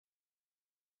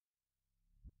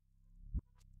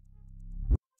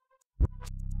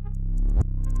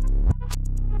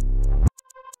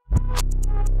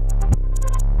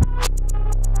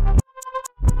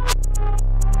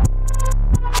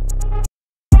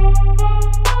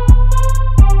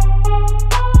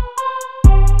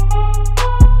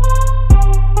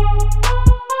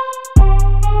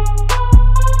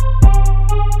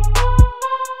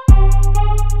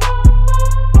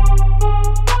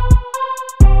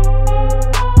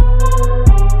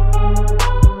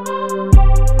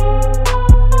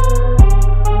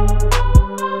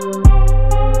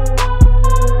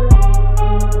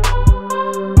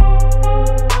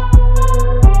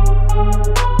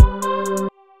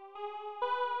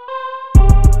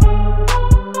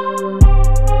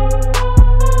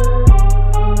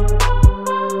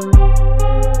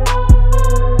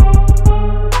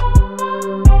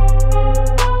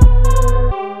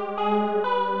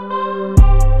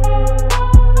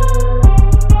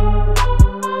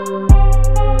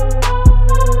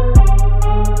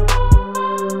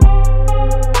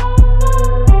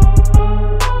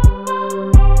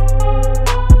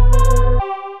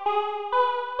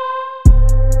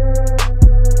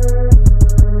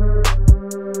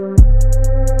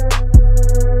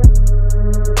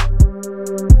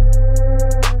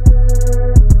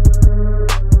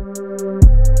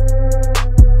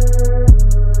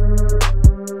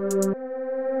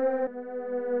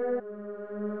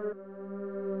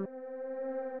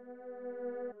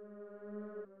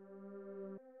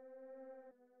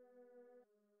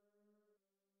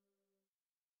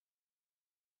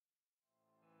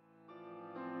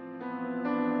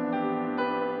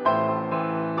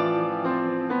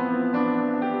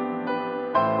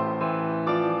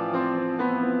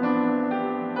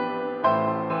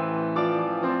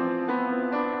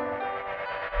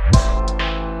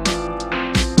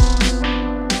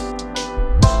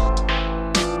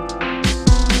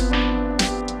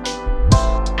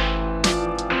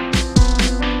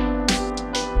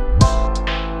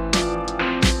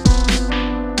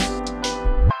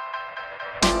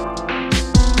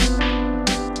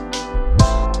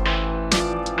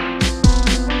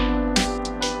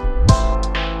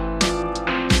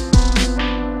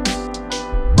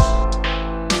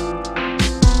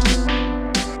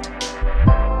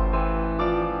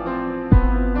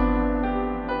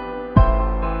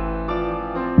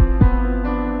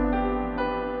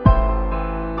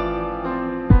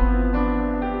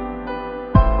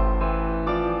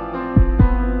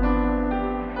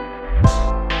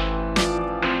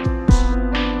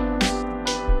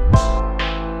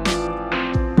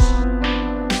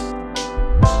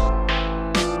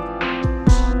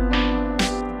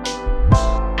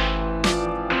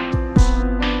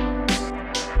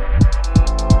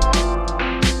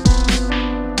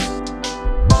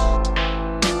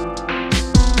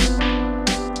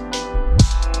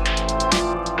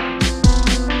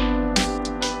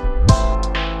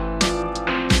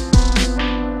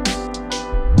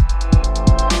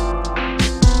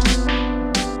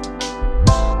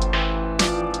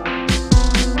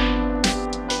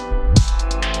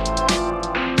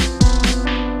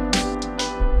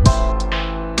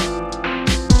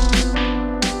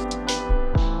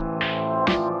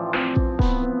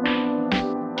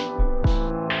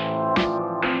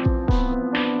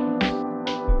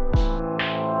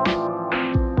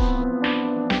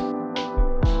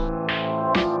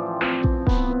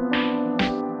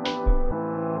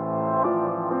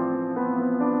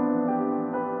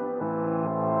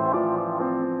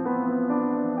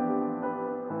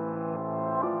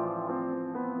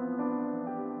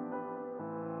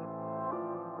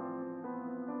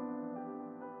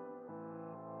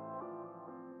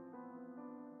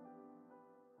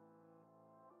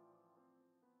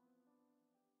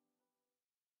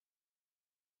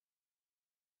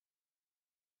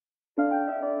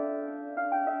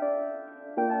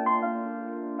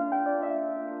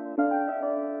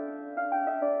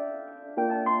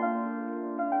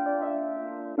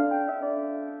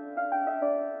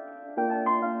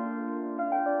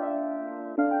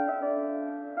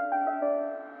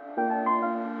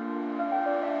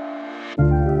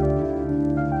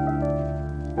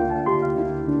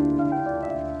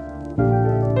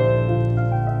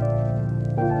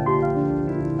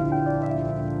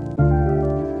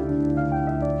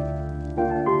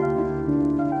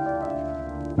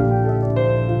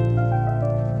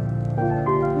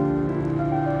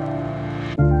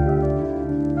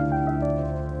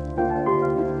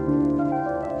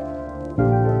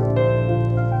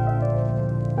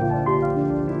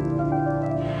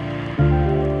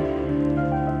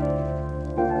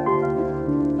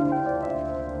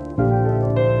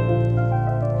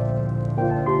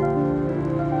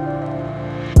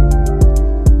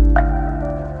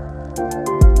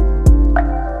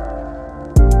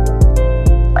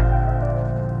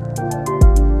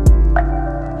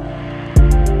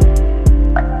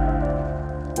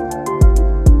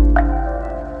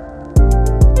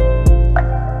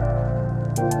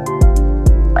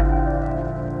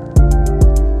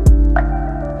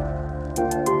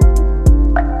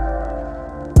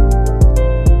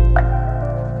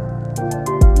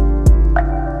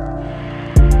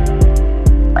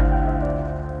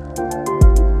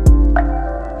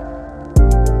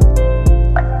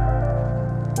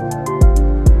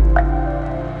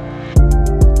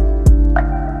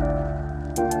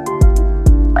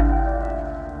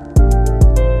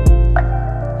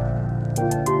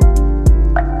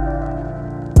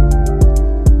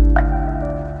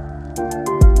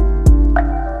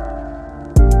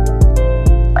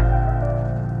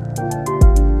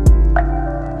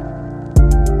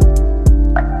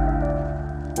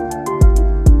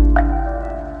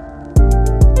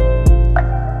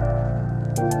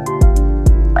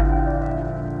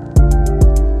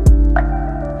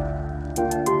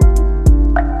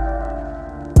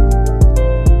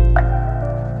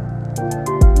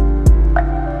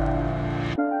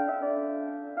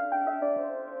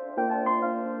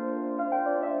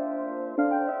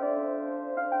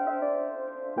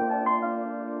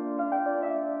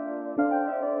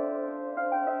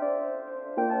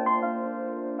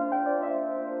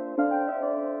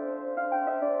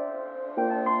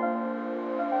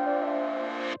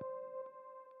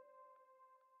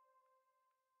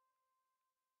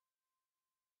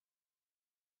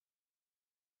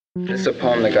This is a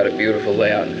poem that got a beautiful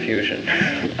layout and fusion.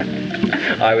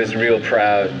 I was real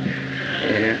proud.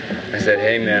 Yeah. I said,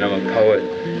 hey man, I'm a poet.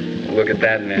 Look at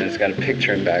that man, it's got a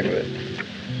picture in back of it.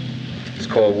 It's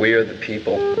called We Are the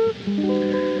People.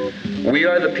 We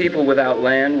are the people without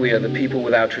land, we are the people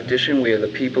without tradition, we are the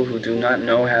people who do not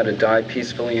know how to die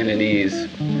peacefully and at ease.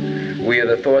 We are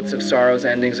the thoughts of sorrows,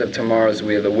 endings of tomorrows.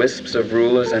 We are the wisps of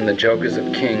rulers and the jokers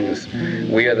of kings.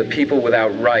 We are the people without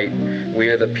right. We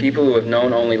are the people who have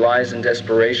known only lies and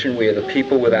desperation. We are the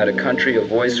people without a country, a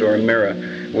voice, or a mirror.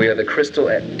 We are the crystal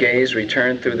gaze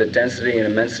returned through the density and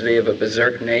immensity of a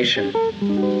berserk nation.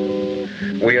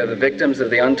 We are the victims of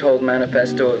the untold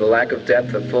manifesto of the lack of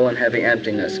depth, of full and heavy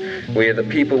emptiness. We are the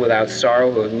people without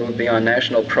sorrow who have moved beyond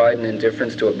national pride and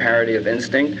indifference to a parody of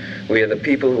instinct. We are the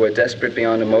people who are desperate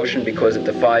beyond emotion because it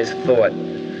defies thought.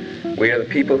 We are the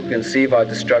people who conceive our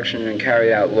destruction and carry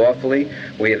it out lawfully.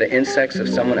 We are the insects of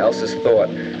someone else's thought,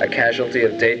 a casualty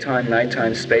of daytime,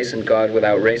 nighttime, space, and God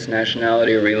without race,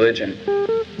 nationality, or religion.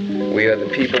 We are the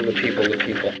people, the people, the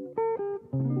people.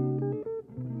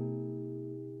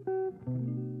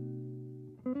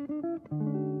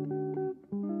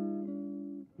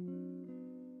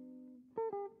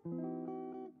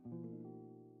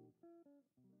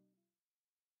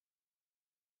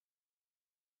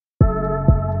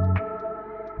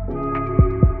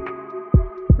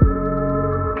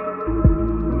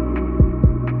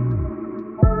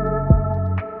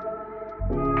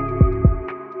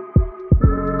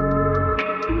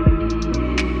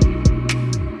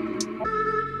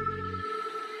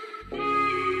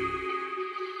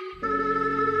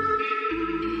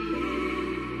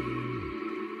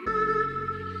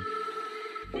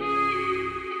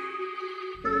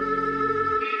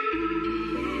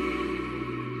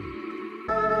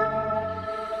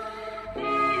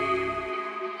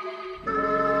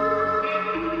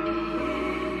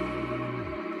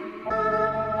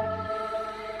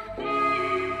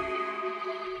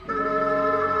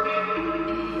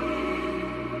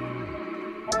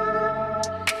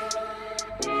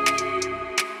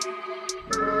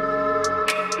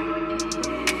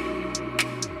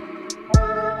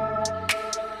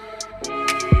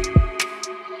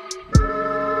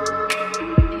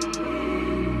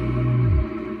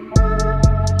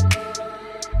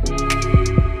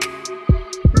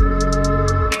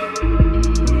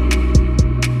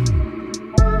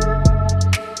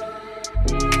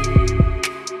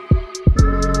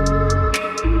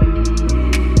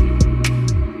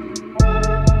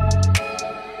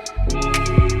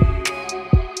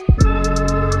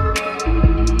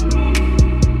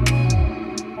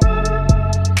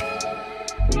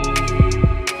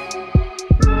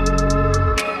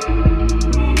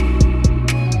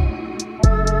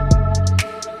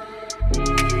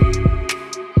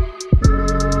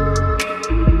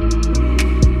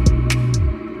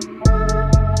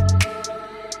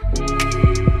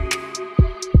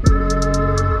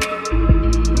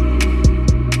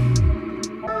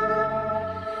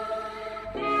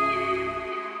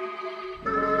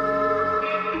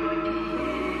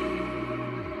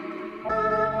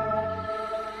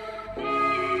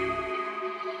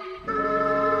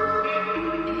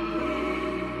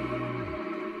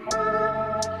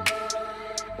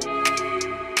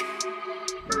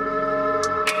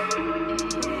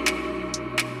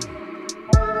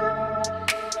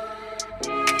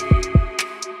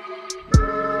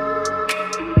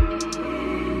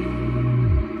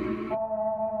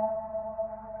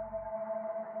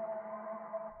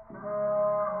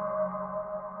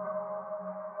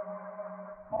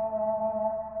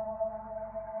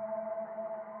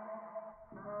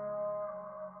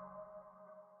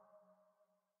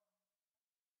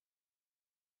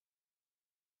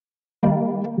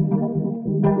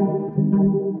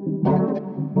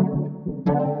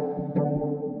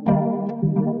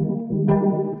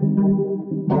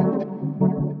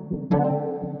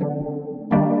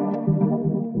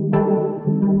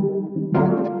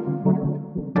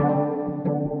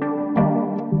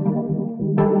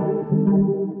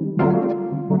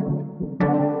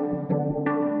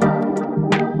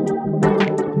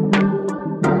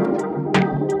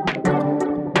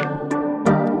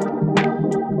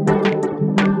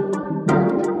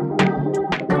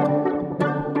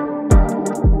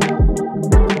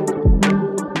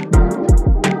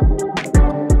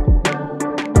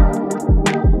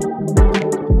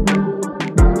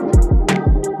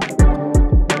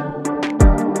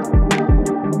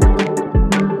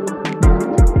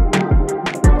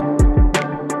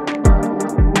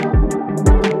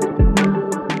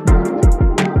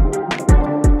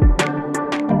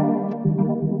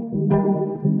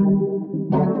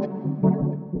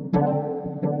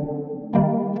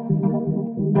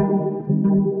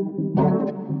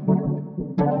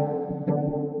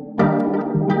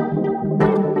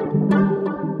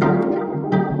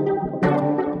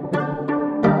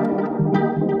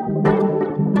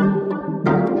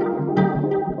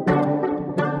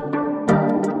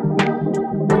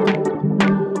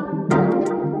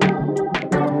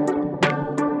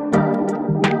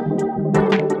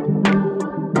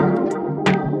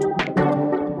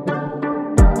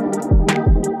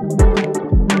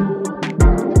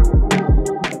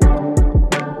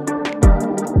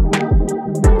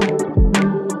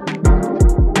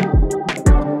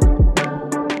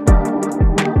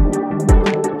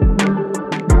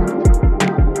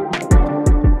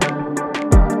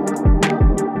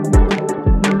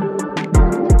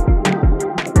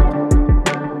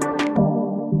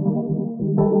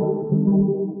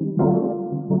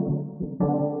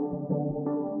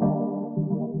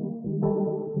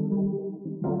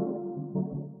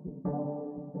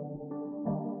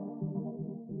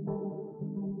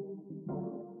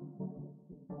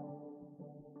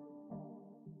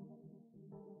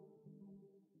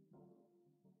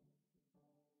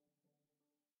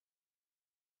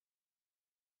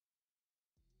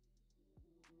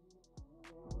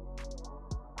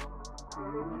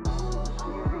 Thank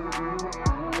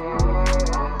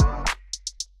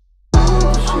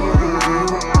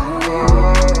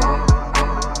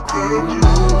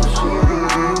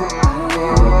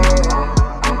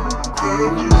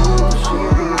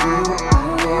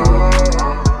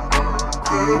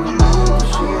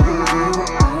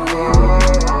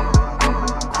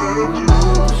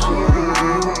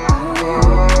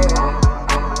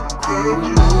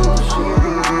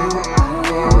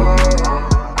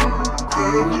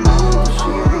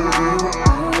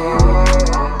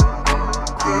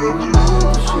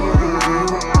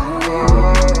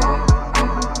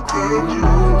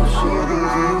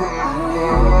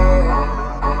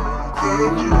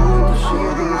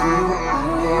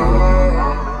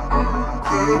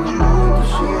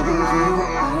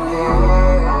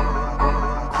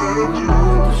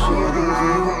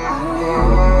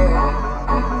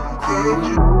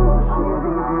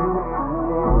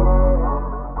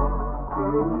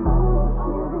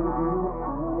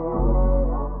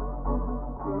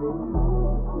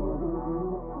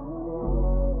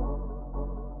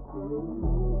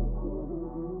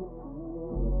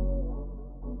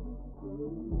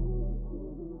you.